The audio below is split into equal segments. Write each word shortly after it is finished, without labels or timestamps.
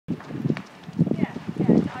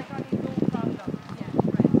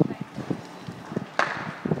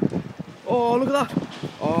Oh, look at that!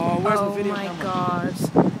 Oh, where's my video camera? Oh my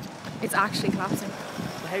god. It's actually collapsing.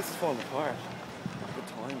 The house is falling apart. Good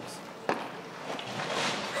times.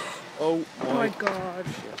 Oh my god.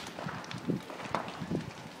 shit.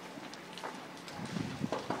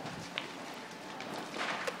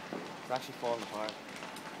 It's actually falling apart.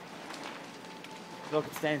 Look,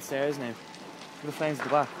 it's downstairs now. Look at the flames at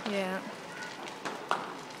the back. Yeah.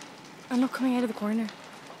 And look, coming out of the corner.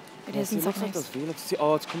 It is It inside looks the like house. those V-looks.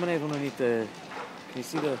 Oh, it's coming out underneath the... Can you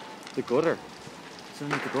see the gutter? It's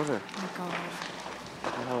underneath the gutter. Oh my god.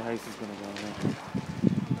 The whole house is going to go now.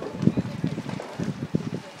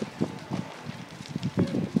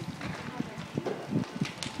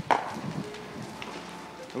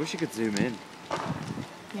 I wish you could zoom in.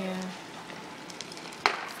 Yeah.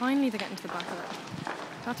 Finally they're getting to the back of it.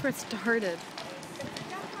 That's where it started.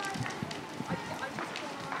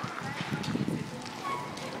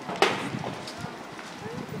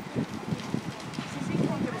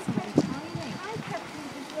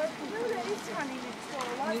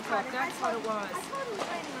 That's what it was.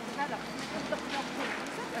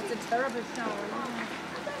 That's a terrible shower.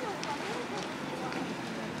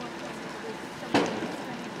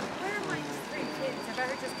 Where are my 3 kids? I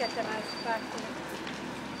better just get them out back to them.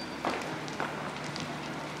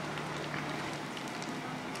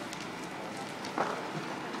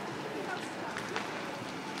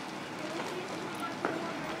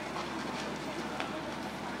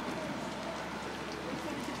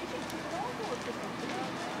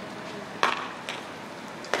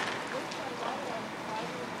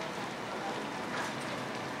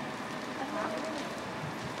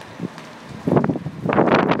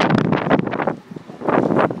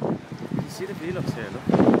 See the V-looks here, look.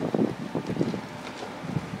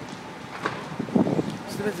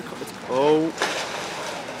 See the bits of oh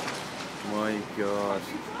my god.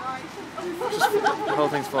 Just, the whole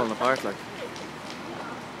thing's falling apart like.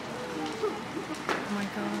 Oh my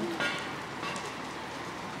god.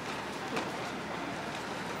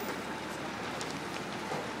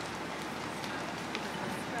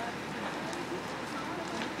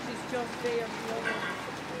 She's just there.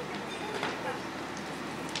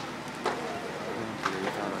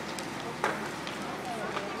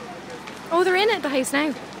 Oh, they're in it, the house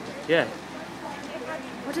now. Yeah,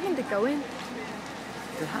 What do you think they go in?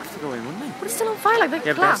 they have to go in, wouldn't they? But it's still on fire, like they Yeah,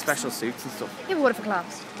 could but they have collapse. special suits and stuff. Yeah, but what if it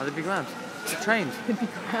collapsed? Oh, they'd be grand. They're trained. It'd be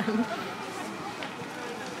grand.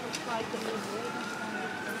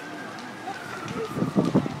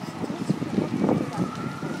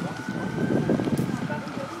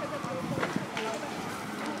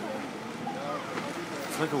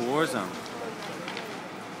 It's like a war zone.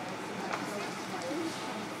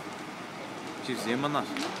 Did you zoom on that?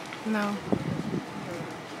 No.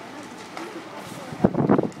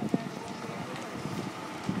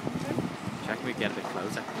 Check me get a bit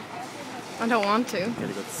closer. I don't want to. Get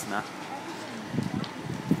a good snap.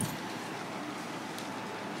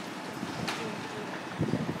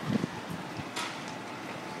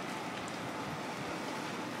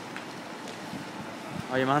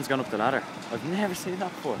 Oh, your man's gone up the ladder. I've never seen that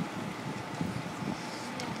before.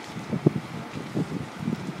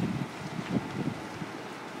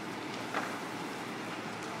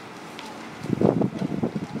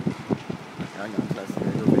 Hang on, let's do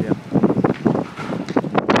a video.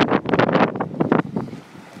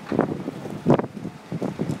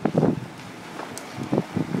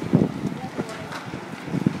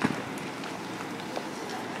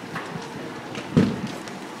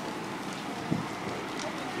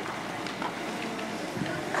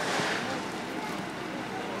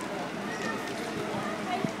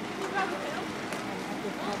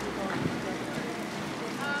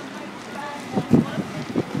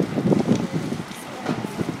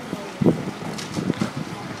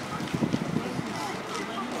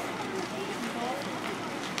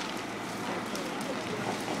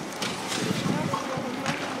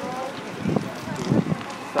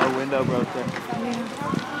 That window broke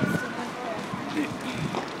there.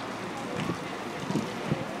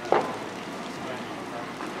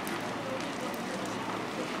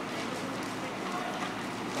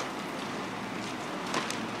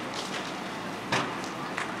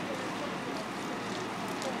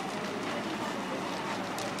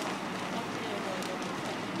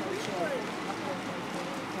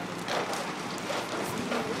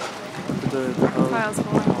 The whole Files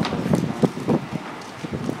falling.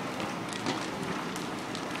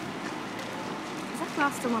 Is that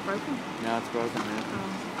glass still not broken? yeah, it's broken. Yeah.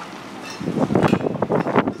 Oh.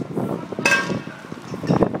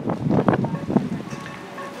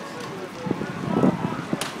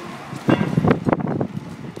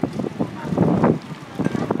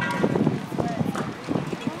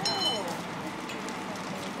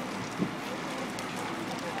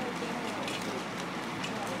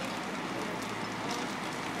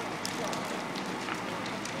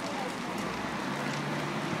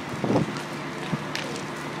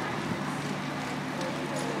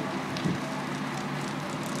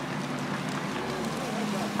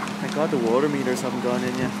 God, the water meters haven't gone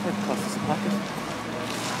in yet. That cost us a packet.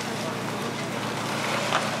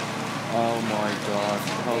 Oh my god,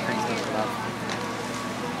 the whole thing's going to collapse.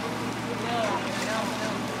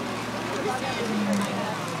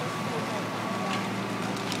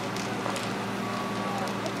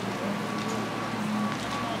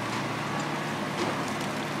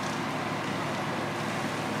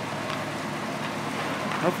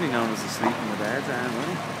 Hopefully no one was asleep in the beds,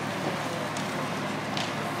 really.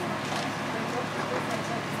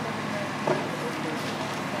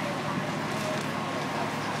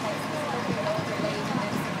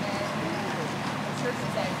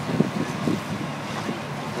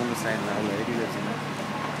 One was saying that old lady lives in there.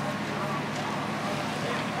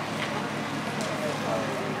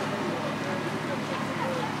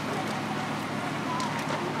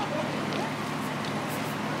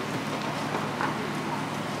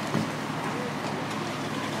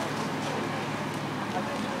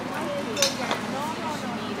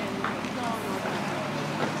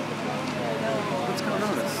 What's going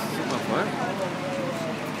on? It's something on fire.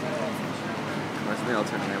 Imagine they all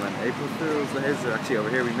turned around and went, April Fools, they're actually over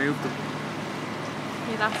here, we moved them.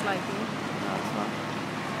 Yeah, that's likely. No, it's not.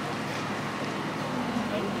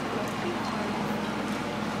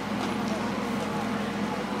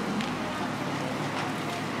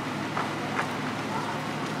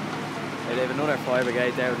 Hey, they have another fire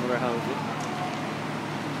brigade there with another hose.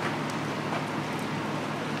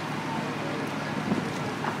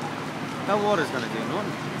 That water's going to do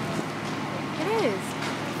nothing. It is.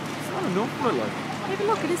 It's not enough for it, like. Yeah, but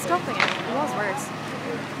look, it is stopping it. It was worse.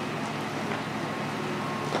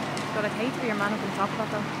 God, I'd hate to be your man up on top of that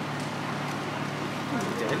though.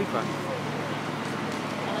 It's a daily crack.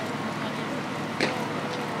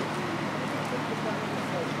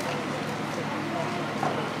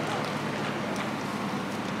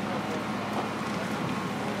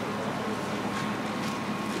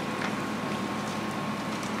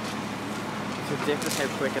 It's ridiculous how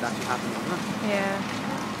quick it actually happens, isn't it? Yeah.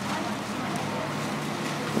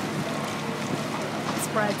 It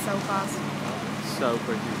spread so fast. So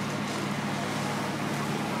quickly.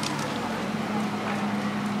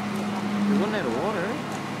 They're running out of water, eh?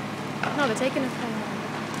 No, they're taking it from.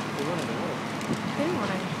 They're running out of water. Didn't want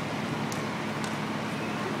to.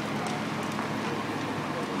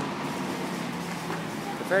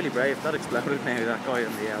 They're fairly brave. That exploded now, that guy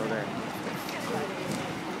on the L there.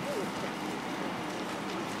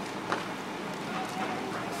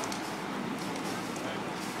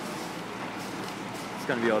 It's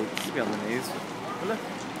going to be on the news. Will it?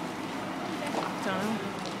 Don't know.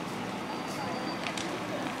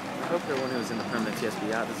 I hope the one who was in the permanent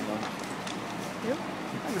TSB ad is one. Who?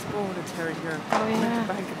 I was born in Terenure. Oh, yeah.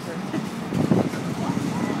 Bank in Terenure.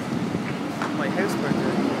 My house burned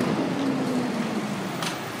down.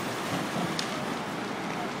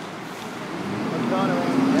 I'm gone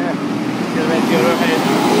around there. Get around the other head.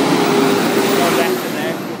 Go left in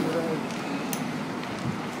there.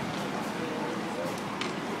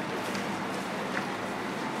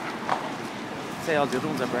 Say all the other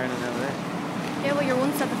ones are burning now there. Yeah, well, your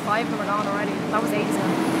one set the 5 of them are gone already. That was ages ago.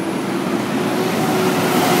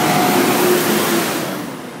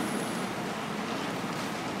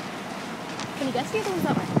 Can you guess the other ones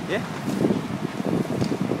that way? Yeah.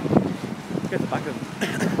 Get the back of them.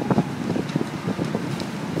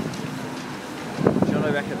 Do you know what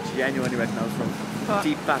I reckon? Genuinely reckon that was from What?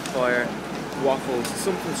 deep fat fire, waffles,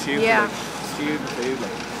 something stupid, Yeah. like stupid food.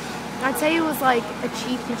 Like. I'd say it was like a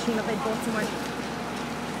cheap machine that they bought somewhere.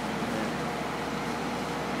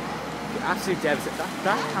 Absolute devastating.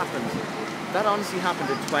 That happened. That honestly happened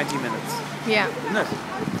in 20 minutes. Yeah. Didn't it?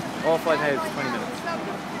 All 5 houses, 20 minutes.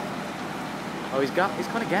 Oh, he's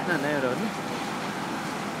kind of getting it now, though, isn't he?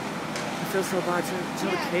 I feel so bad. Do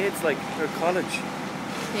you know the kids, like, they're at college.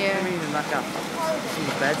 Yeah. I mean, in that gap. In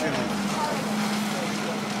the bedroom.